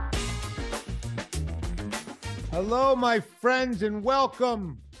Hello, my friends, and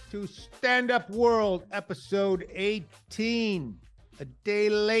welcome to Standupworld, episode 18. A day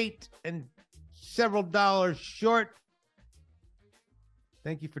late and several dollars short.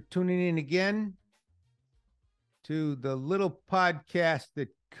 Thank you for tuning in again to the little podcast that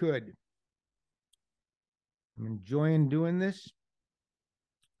could. I'm enjoying doing this.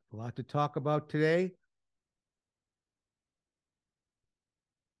 A lot to talk about today.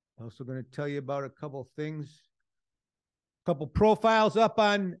 Also going to tell you about a couple things. Couple profiles up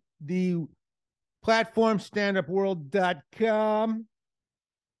on the platform standupworld.com.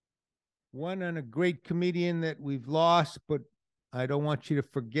 One on a great comedian that we've lost, but I don't want you to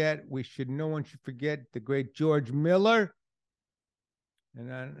forget. No one should forget the great George Miller.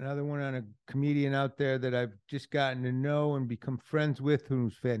 And another one on a comedian out there that I've just gotten to know and become friends with,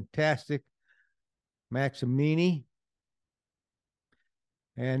 who's fantastic, Maximini.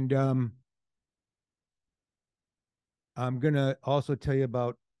 And I'm going to also tell you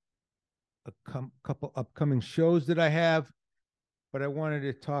about a couple upcoming shows that I have, but I wanted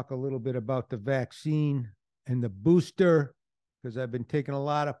to talk a little bit about the vaccine and the booster, because I've been taking a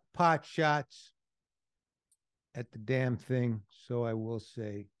lot of pot shots at the damn thing. So I will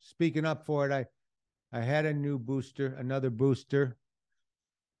say, speaking up for it, I had another booster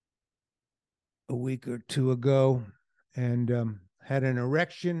a week or two ago, and had an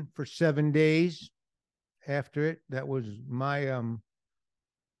erection for 7 days after it. That was my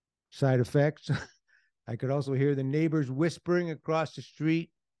side effects. I could also hear the neighbors whispering across the street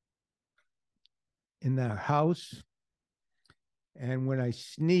in their house. And when I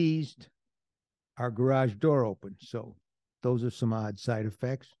sneezed, our garage door opened. So those are some odd side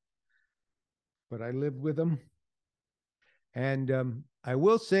effects, but I lived with them. And I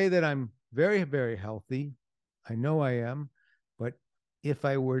will say that I'm very, very healthy. I know I am, but if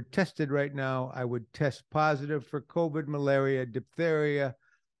I were tested right now, I would test positive for COVID, malaria, diphtheria,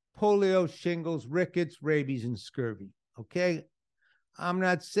 polio, shingles, rickets, rabies, and scurvy. Okay? I'm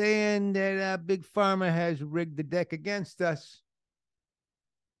not saying that Big Pharma has rigged the deck against us.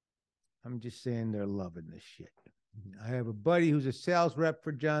 I'm just saying they're loving this shit. I have a buddy who's a sales rep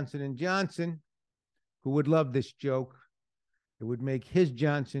for Johnson & Johnson who would love this joke. It would make his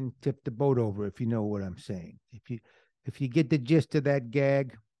Johnson tip the boat over, if you know what I'm saying. If you get the gist of that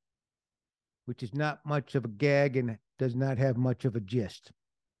gag, which is not much of a gag and does not have much of a gist.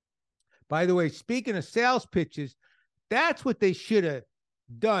 By the way, speaking of sales pitches, that's what they should have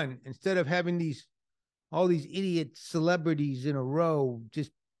done instead of having all these idiot celebrities in a row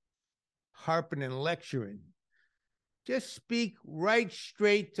just harping and lecturing. Just speak right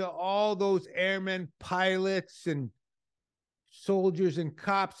straight to all those airmen, pilots, and soldiers and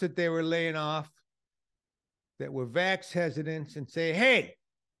cops that they were laying off that were vax hesitant and say, hey,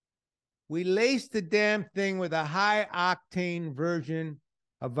 we laced the damn thing with a high octane version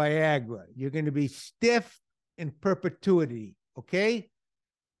of Viagra. You're going to be stiff in perpetuity, okay?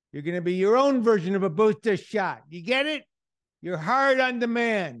 You're going to be your own version of a booster shot. You get it? You're hard on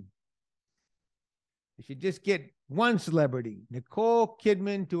demand. You should just get one celebrity, Nicole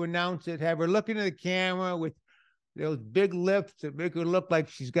Kidman, to announce it, have her look into the camera with those big lips that make her look like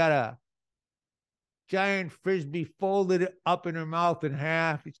she's got a giant Frisbee folded up in her mouth in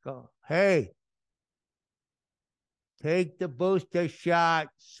half. It's called, hey, take the booster shot,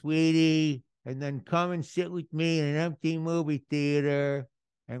 sweetie, and then come and sit with me in an empty movie theater,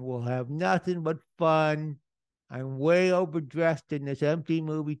 and we'll have nothing but fun. I'm way overdressed in this empty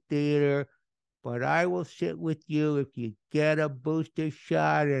movie theater, but I will sit with you if you get a booster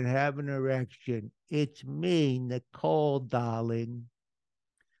shot and have an erection. It's me, Nicole, darling.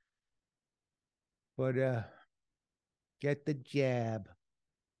 But get the jab.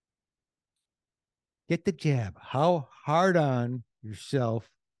 Get the jab. How hard on yourself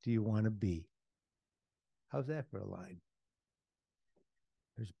do you want to be? How's that for a line?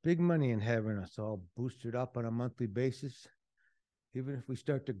 There's big money in having us all boosted up on a monthly basis. Even if we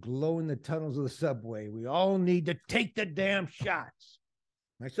start to glow in the tunnels of the subway, we all need to take the damn shots.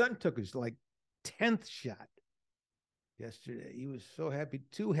 My son took his 10th shot yesterday. He was so happy,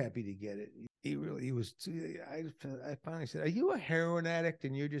 too happy to get it. He was too. I finally said, are you a heroin addict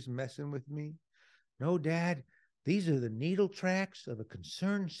and you're just messing with me? No, Dad, these are the needle tracks of a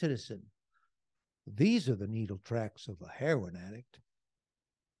concerned citizen. These are the needle tracks of a heroin addict.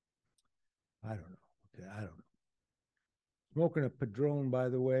 I don't know. Okay, I don't know. Smoking a Padron, by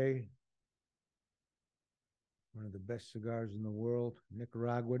the way. One of the best cigars in the world,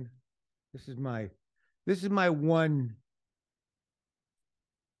 Nicaraguan. This is my one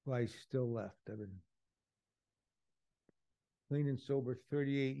vice still left. I've been clean and sober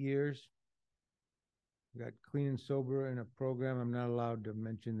 38 years. Got clean and sober in a program. I'm not allowed to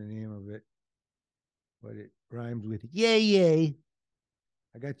mention the name of it, but it rhymes with yay, yay.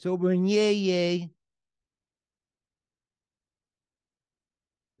 I got sober and yay, yay.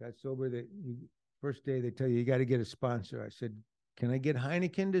 Got sober. First day they tell you got to get a sponsor. I said, can I get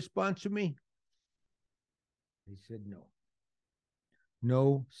Heineken to sponsor me? He said no.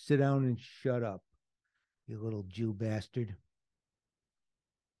 No, sit down and shut up, you little Jew bastard.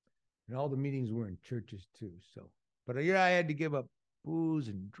 And all the meetings were in churches too. So, but yeah, I had to give up booze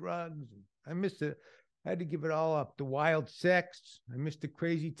and drugs. And I missed it. I had to give it all up. The wild sex. I missed the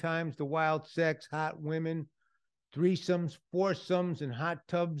crazy times, the wild sex, hot women, threesomes, foursomes, and hot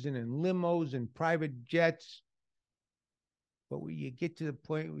tubs, and in limos and private jets. But when you get to the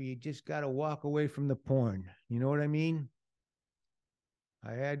point where you just got to walk away from the porn, you know what I mean?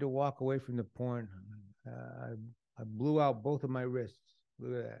 I had to walk away from the porn. I blew out both of my wrists.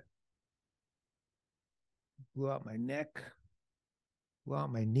 Look at that. Blew out my neck. Blew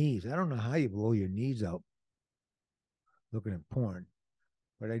out my knees. I don't know how you blow your knees out looking at porn,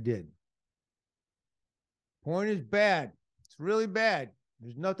 but I did. Porn is bad. It's really bad.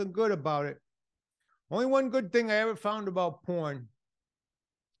 There's nothing good about it. Only one good thing I ever found about porn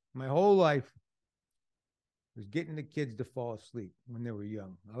my whole life was getting the kids to fall asleep when they were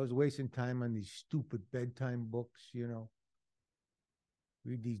young. I was wasting time on these stupid bedtime books, you know.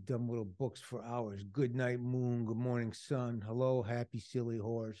 Read these dumb little books for hours. Good night, moon. Good morning, sun. Hello, happy, silly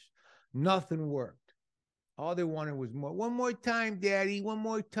horse. Nothing worked. All they wanted was more. One more time, Daddy. One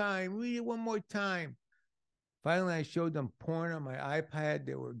more time. Read it one more time. Finally, I showed them porn on my iPad.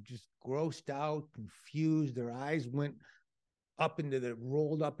 They were just grossed out, confused. Their eyes went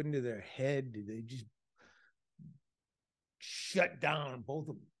rolled up into their head. They just shut down, both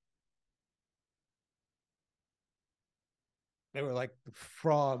of them. They were like the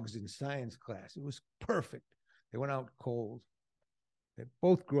frogs in science class. It was perfect. They went out cold. They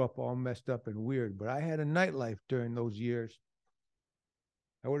both grew up all messed up and weird, but I had a nightlife during those years.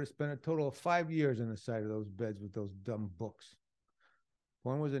 I would have spent a total of 5 years on the side of those beds with those dumb books.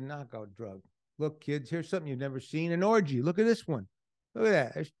 One was a knockout drug. Look, kids, here's something you've never seen, an orgy. Look at this one. Look at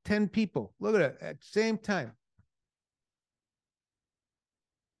that. There's 10 people. Look at it at the same time.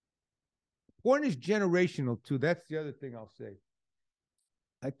 Porn is generational, too. That's the other thing I'll say.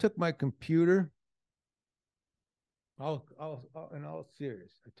 I took my computer, in all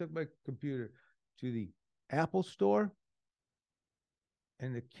serious, I took my computer to the Apple store,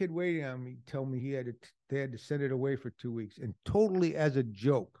 and the kid waiting on me told me they had to send it away for 2 weeks. And totally as a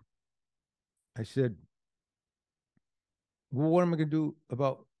joke, I said, well, what am I going to do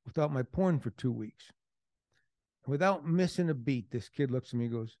without my porn for 2 weeks? Without missing a beat, this kid looks at me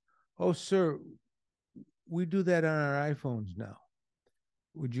and goes, oh, sir, we do that on our iPhones now.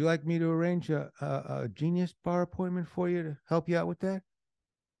 Would you like me to arrange a Genius Bar appointment for you to help you out with that?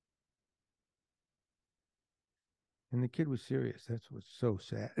 And the kid was serious. That's what's so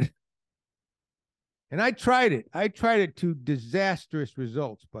sad. And I tried it. I tried it to disastrous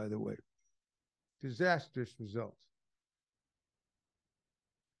results, by the way. Disastrous results.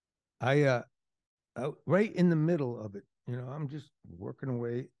 I right in the middle of it, you know, I'm just working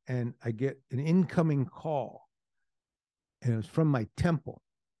away, and I get an incoming call, and it was from my temple,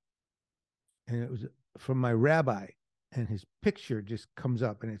 and it was from my rabbi, and his picture just comes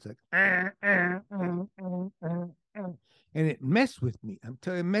up, and it's like, and it messed with me. I'm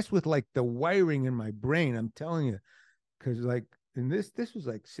telling you, it messed with like the wiring in my brain. I'm telling you, because like, and this was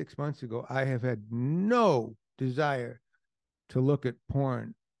like 6 months ago. I have had no desire to look at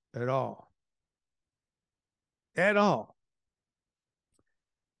porn at all. At all.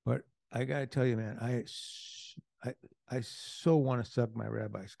 But I gotta tell you, man, I so want to suck my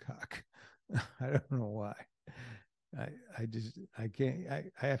rabbi's cock. I don't know why. I can't.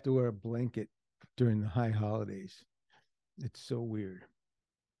 I have to wear a blanket during the high holidays. It's so weird.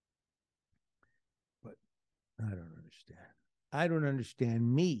 But I don't understand. I don't understand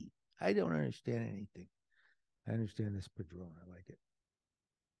me. I don't understand anything. I understand this Padron. I like it.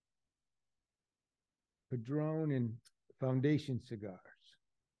 Padron and Foundation cigars.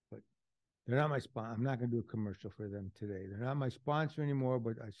 But they're not my sponsor. I'm not going to do a commercial for them today. They're not my sponsor anymore,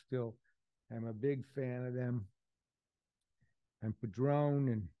 but I still am a big fan of them. And Padron,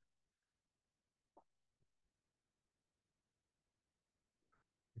 and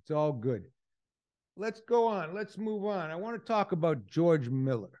it's all good. Let's go on. Let's move on. I want to talk about George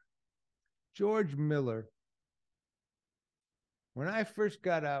Miller. George Miller. When I first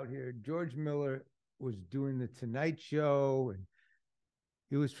got out here, George Miller was doing the Tonight Show, and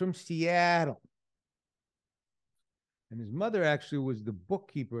he was from Seattle. And his mother actually was the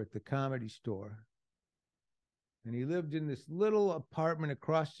bookkeeper at the Comedy Store. And he lived in this little apartment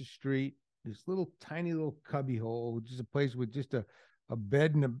across the street, this little tiny little cubby hole, just a place with just a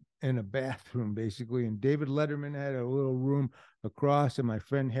bed and a bathroom, basically. And David Letterman had a little room across, and my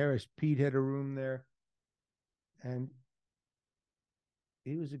friend Harris Pete had a room there. And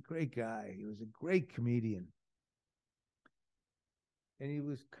he was a great guy. He was a great comedian. And he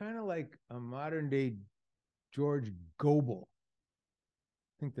was kind of like a modern day George Gobel.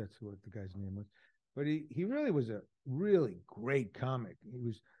 I think that's what the guy's name was. But he really was a really great comic. He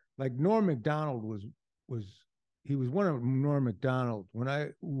was like Norm Macdonald was he was one of Norm Macdonald. When I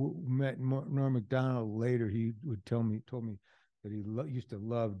met Norm Macdonald later, he would told me that he used to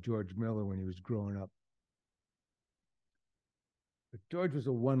love George Miller when he was growing up. But George was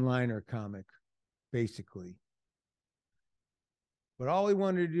a one-liner comic, basically. But all he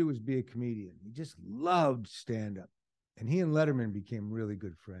wanted to do was be a comedian. He just loved stand-up. And he and Letterman became really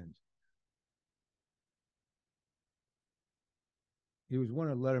good friends. He was one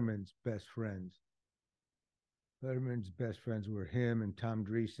of Letterman's best friends. Letterman's best friends were him and Tom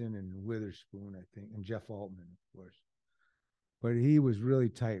Dreesen and Witherspoon, I think, and Jeff Altman, of course. But he was really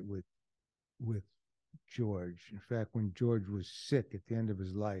tight with George. In fact, when George was sick at the end of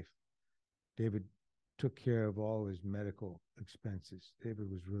his life, David took care of all his medical expenses.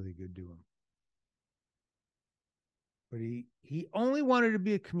 David was really good to him. But he only wanted to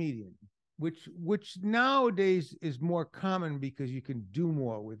be a comedian, which nowadays is more common because you can do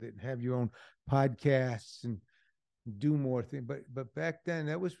more with it and have your own podcasts and do more things. But back then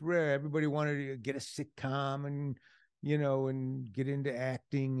that was rare. Everybody wanted to get a sitcom and and get into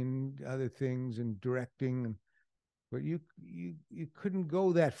acting and other things and directing. But you couldn't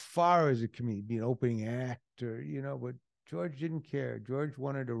go that far as a comedian, be an opening act or But George didn't care. George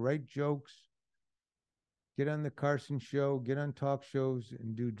wanted to write jokes, get on the Carson show, get on talk shows,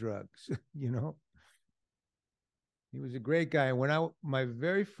 and do drugs. He was a great guy. My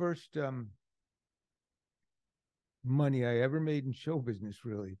very first money I ever made in show business,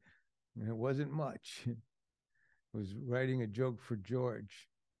 really, and it wasn't much, was writing a joke for George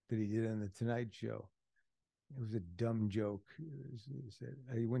that he did on the Tonight Show. It was a dumb joke.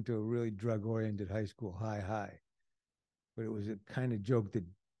 He went to a really drug-oriented high school, high, but it was a kind of joke that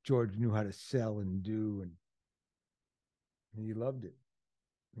George knew how to sell and do, and he loved it.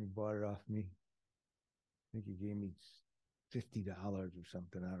 He bought it off me. I think he gave me $50 or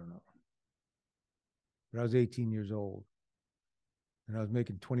something. I don't know. But I was 18 years old, and I was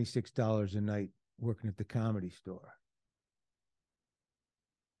making $26 a night working at the Comedy Store.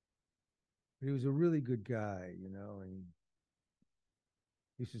 But he was a really good guy, and he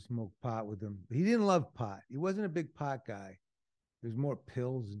used to smoke pot with him. But he didn't love pot. He wasn't a big pot guy. There's more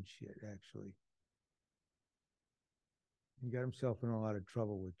pills and shit, actually. He got himself in a lot of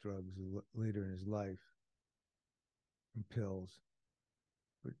trouble with drugs later in his life and pills.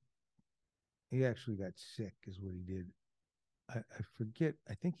 But he actually got sick, is what he did. I forget.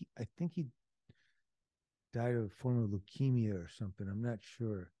 I think he died of a form of leukemia or something. I'm not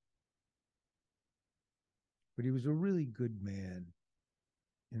sure. But he was a really good man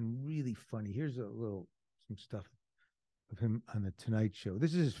and really funny. Here's some stuff of him on the Tonight Show.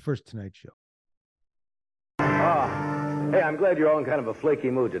 This is his first Tonight Show. Hey, I'm glad you're all in kind of a flaky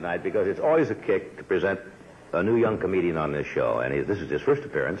mood tonight, because it's always a kick to present a new young comedian on this show. And this is his first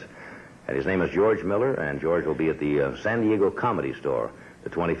appearance. And his name is George Miller, and George will be at the San Diego Comedy Store the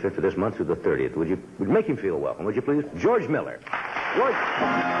 25th of this month through the 30th. Would you make him feel welcome, would you please? George Miller. George.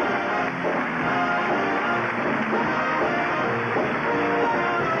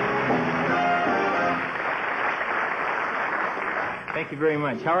 Thank you very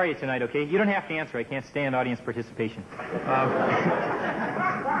much. How are you tonight, okay? You don't have to answer. I can't stand audience participation.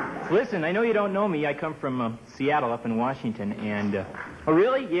 Listen, I know you don't know me. I come from Seattle up in Washington, and... oh,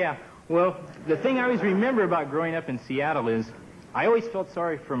 really? Yeah. Well, the thing I always remember about growing up in Seattle is I always felt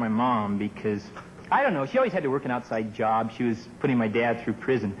sorry for my mom because, I don't know, she always had to work an outside job. She was putting my dad through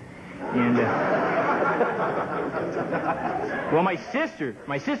prison. And, well, my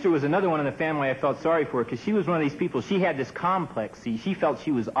sister was another one in the family I felt sorry for, because she was one of these people. She had this complex. See, she felt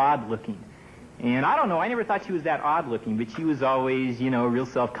she was odd-looking. And I don't know, I never thought she was that odd-looking, but she was always, real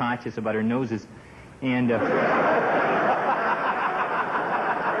self-conscious about her noses. And,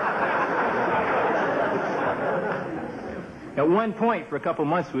 at one point, for a couple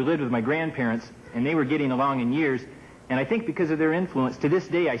months, we lived with my grandparents, and they were getting along in years. And I think because of their influence, to this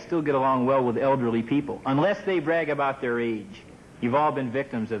day, I still get along well with elderly people, unless they brag about their age. You've all been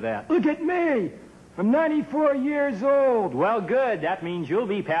victims of that. Look at me! I'm 94 years old. Well, good. That means you'll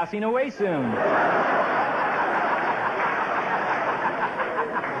be passing away soon.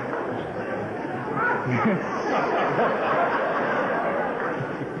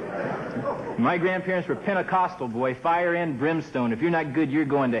 My grandparents were Pentecostal, boy, fire and brimstone. If you're not good, you're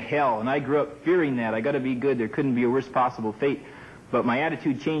going to hell. And I grew up fearing that. I got to be good. There couldn't be a worse possible fate. But my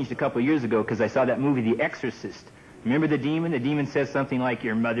attitude changed a couple of years ago because I saw that movie, The Exorcist. Remember the demon? The demon says something like,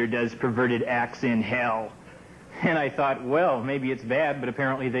 your mother does perverted acts in hell. And I thought, well, maybe it's bad, but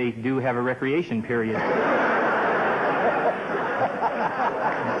apparently they do have a recreation period.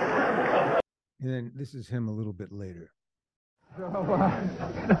 And then this is him a little bit later.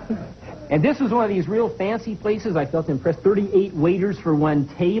 And this was one of these real fancy places. I felt impressed. 38 waiters for one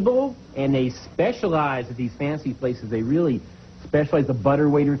table, and they specialize at these fancy places. They really specialize. The butter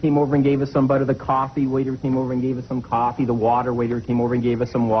waiter came over and gave us some butter. The coffee waiter came over and gave us some coffee. The water waiter came over and gave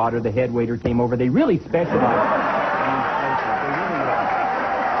us some water. The head waiter came over. They really specialize.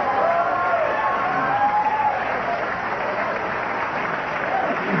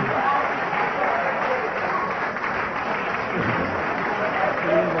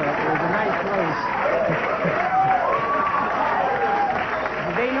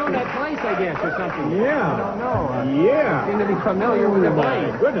 Or something. Yeah. I don't know. Yeah. Seem to be familiar with the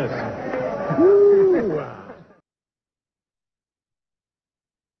place. Goodness. Woo.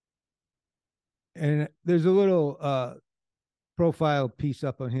 And there's a little profile piece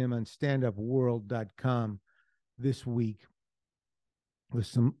up on him on standupworld.com this week with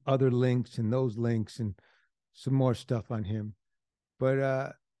some other links and those links and some more stuff on him.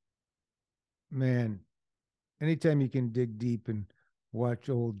 But man, anytime you can dig deep and watch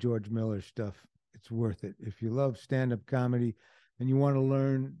old George Miller stuff, it's worth it. If you love stand-up comedy and you want to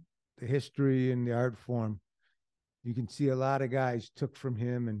learn the history and the art form, you can see a lot of guys took from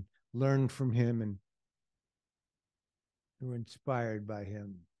him and learned from him and were inspired by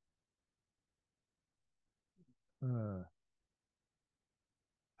him. I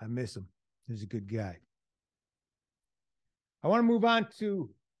miss him. He's a good guy. I want to move on to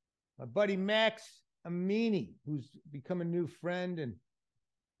my buddy Max Amini, who's become a new friend, and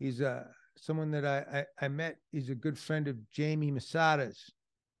he's someone that I met. He's a good friend of Jamie Masada's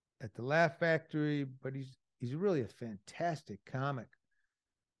at the Laugh Factory, but he's really a fantastic comic.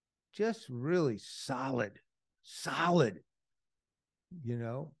 Just really solid, you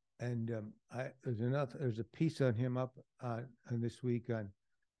know. And there's a piece on him up on this week on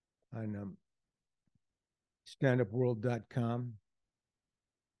standupworld.com.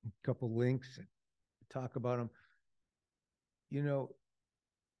 A couple links that talk about him. You know,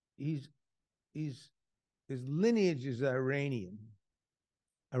 his lineage is Iranian.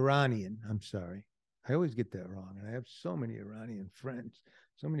 I'm sorry. I always get that wrong. And I have so many Iranian friends,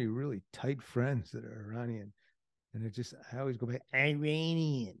 so many really tight friends that are Iranian. And I always go back,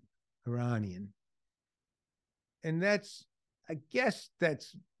 Iranian. And I guess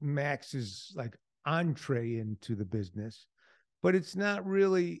that's Max's like entree into the business, but it's not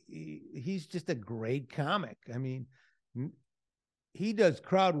really, he's just a great comic. I mean, he does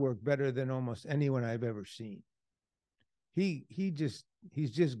crowd work better than almost anyone I've ever seen. He's just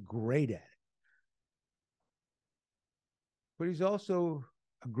great at it. But he's also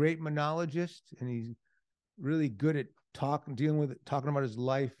a great monologist, and he's really good at talking about his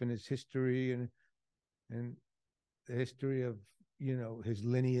life and his history and the history of, you know, his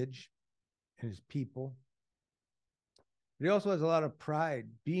lineage and his people. But he also has a lot of pride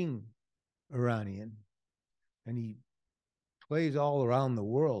being Iranian, and he plays all around the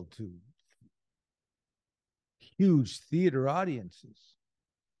world to huge theater audiences.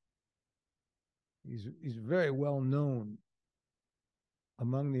 He's very well known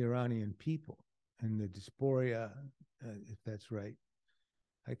among the Iranian people and the dysphoria, if that's right.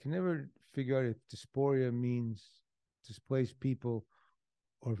 I can never figure out if dysphoria means displaced people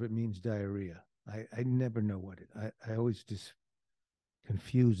or if it means diarrhea. I never know what I always just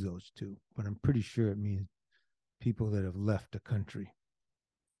confuse those two, but I'm pretty sure it means people that have left a country.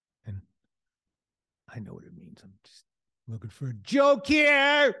 And I know what it means. I'm just looking for a joke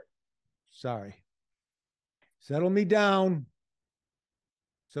here. Sorry. Settle me down.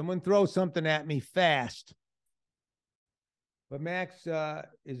 Someone throw something at me fast. But Max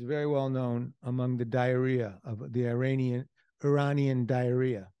is very well known among the diarrhea of the Iranian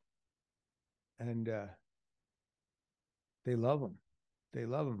diarrhea. And they love him. They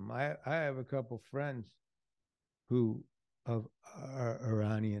love him. I have a couple friends who are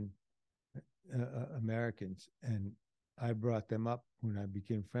Iranian Americans, and I brought them up when I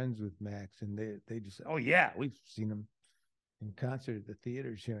became friends with Max, and they just said, oh yeah, we've seen him in concert at the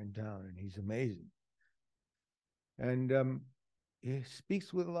theaters here in town, and he's amazing. And he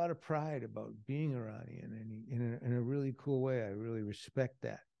speaks with a lot of pride about being Iranian, and in a really cool way. I really respect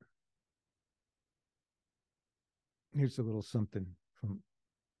that. Here's a little something from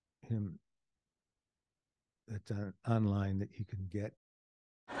him that's online that you can get.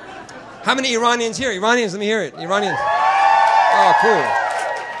 How many Iranians here? Iranians, let me hear it. Iranians. Oh, cool.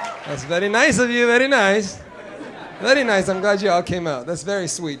 That's very nice of you. Very nice. Very nice. I'm glad you all came out. That's very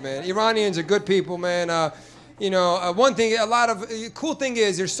sweet, man. Iranians are good people, man. One thing, cool thing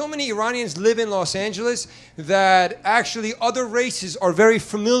is there's so many Iranians live in Los Angeles that actually other races are very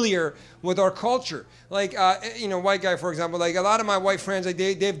familiar with our culture. Like, white guy, for example, like a lot of my white friends, like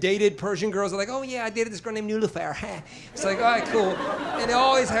they've dated Persian girls. They're like, oh yeah, I dated this girl named Nulufar. It's like, all right, cool. And they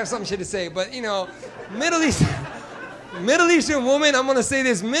always have some shit to say. But, Middle Eastern women, I'm going to say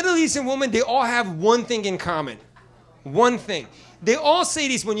this. Middle Eastern women, they all have one thing in common. One thing. They all say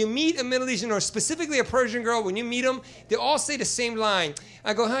this when you meet a Middle Eastern or specifically a Persian girl, when you meet them, they all say the same line.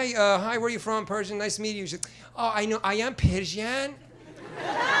 I go, hi, where are you from? Persian, nice to meet you. She goes, oh, I know, I am Persian.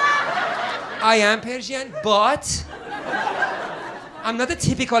 I am Persian, but I'm not a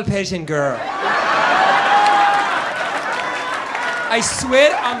typical Persian girl. I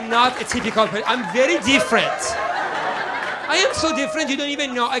swear I'm not a typical Persian. I'm very different. I am so different you don't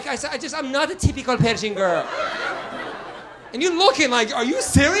even know. I'm not a typical Persian girl. And you're looking like, are you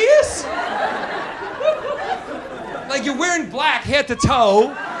serious? Like you're wearing black head to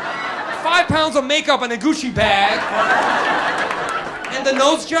toe, 5 pounds of makeup and a Gucci bag, and the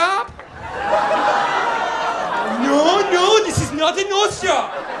nose job? No, this is not a nose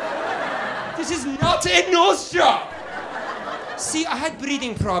job. This is not a nose job. See, I had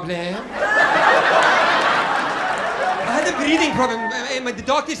breathing problem. I had a breathing problem, and the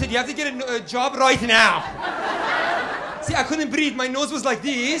doctor said, you have to get a job right now. See, I couldn't breathe. My nose was like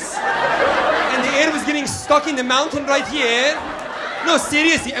this, and the air was getting stuck in the mountain right here. No,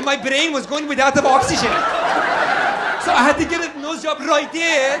 seriously, and my brain was going without the oxygen. So I had to get a nose job right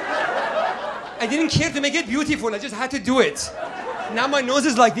there. I didn't care to make it beautiful. I just had to do it. Now my nose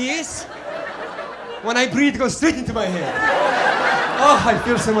is like this. When I breathe, it goes straight into my head. Oh, I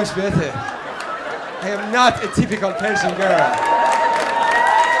feel so much better. I am not a typical Persian girl.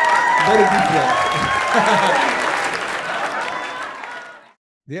 Very different.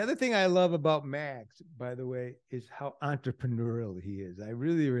 The other thing I love about Max, by the way, is how entrepreneurial he is. I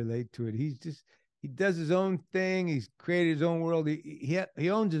really relate to it. He does his own thing. He's created his own world. He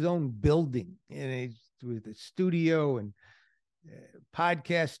owns his own building, and he's with a studio and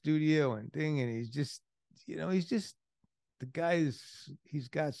podcast studio and thing. And he's just the guy he's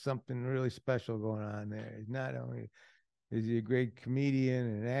got something really special going on there. He's not only is he a great comedian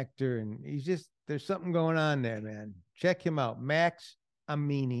and actor, and there's something going on there, man. Check him out, Max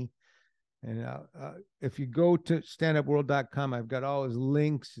Amini. And if you go to standupworld.com, I've got all his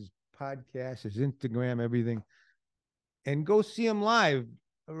links, his podcast, his Instagram, everything, and go see him live.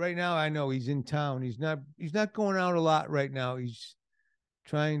 Right now, I know he's in town. He's not going out a lot right now. He's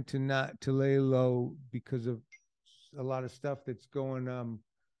trying to lay low because of a lot of stuff that's going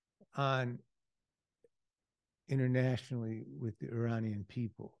on internationally with the Iranian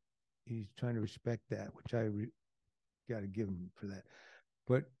people. He's trying to respect that, which I got to give him for that.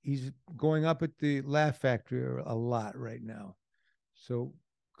 But he's going up at the Laugh Factory a lot right now. So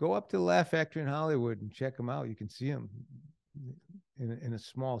go up to the Laugh Factory in Hollywood and check him out. You can see him in a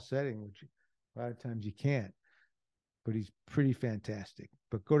small setting, which a lot of times you can't. But he's pretty fantastic.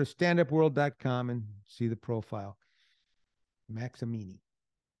 But go to standupworld.com and see the profile. Max Amini.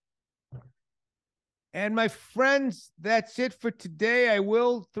 And my friends, that's it for today. I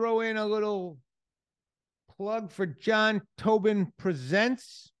will throw in a little plug for John Tobin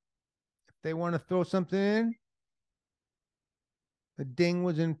Presents. If they want to throw something in, the ding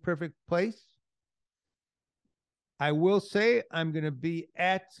was in perfect place. I will say I'm going to be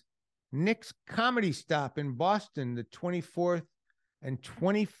at Nick's Comedy Stop in Boston the 24th and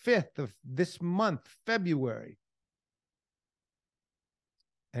 25th of this month, February.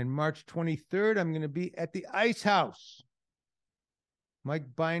 And March 23rd, I'm going to be at the Ice House.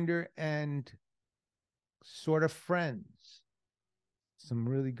 Mike Binder and Sort of Friends. Some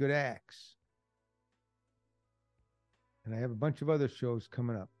really good acts. And I have a bunch of other shows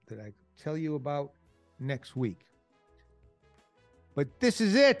coming up that I tell you about next week. But this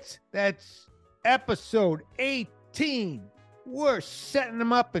is it. That's episode 18. We're setting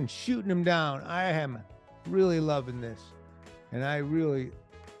them up and shooting them down. I am really loving this. And I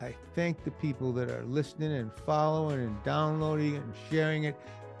thank the people that are listening and following and downloading it and sharing it.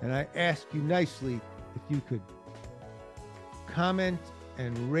 And I ask you nicely if you could comment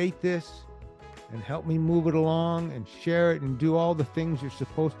and rate this and help me move it along and share it and do all the things you're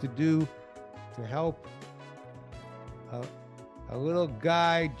supposed to do to help a little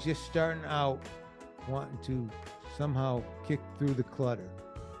guy just starting out wanting to somehow kick through the clutter.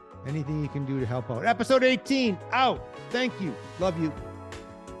 Anything you can do to help out. Episode 18 out. Thank you. Love you.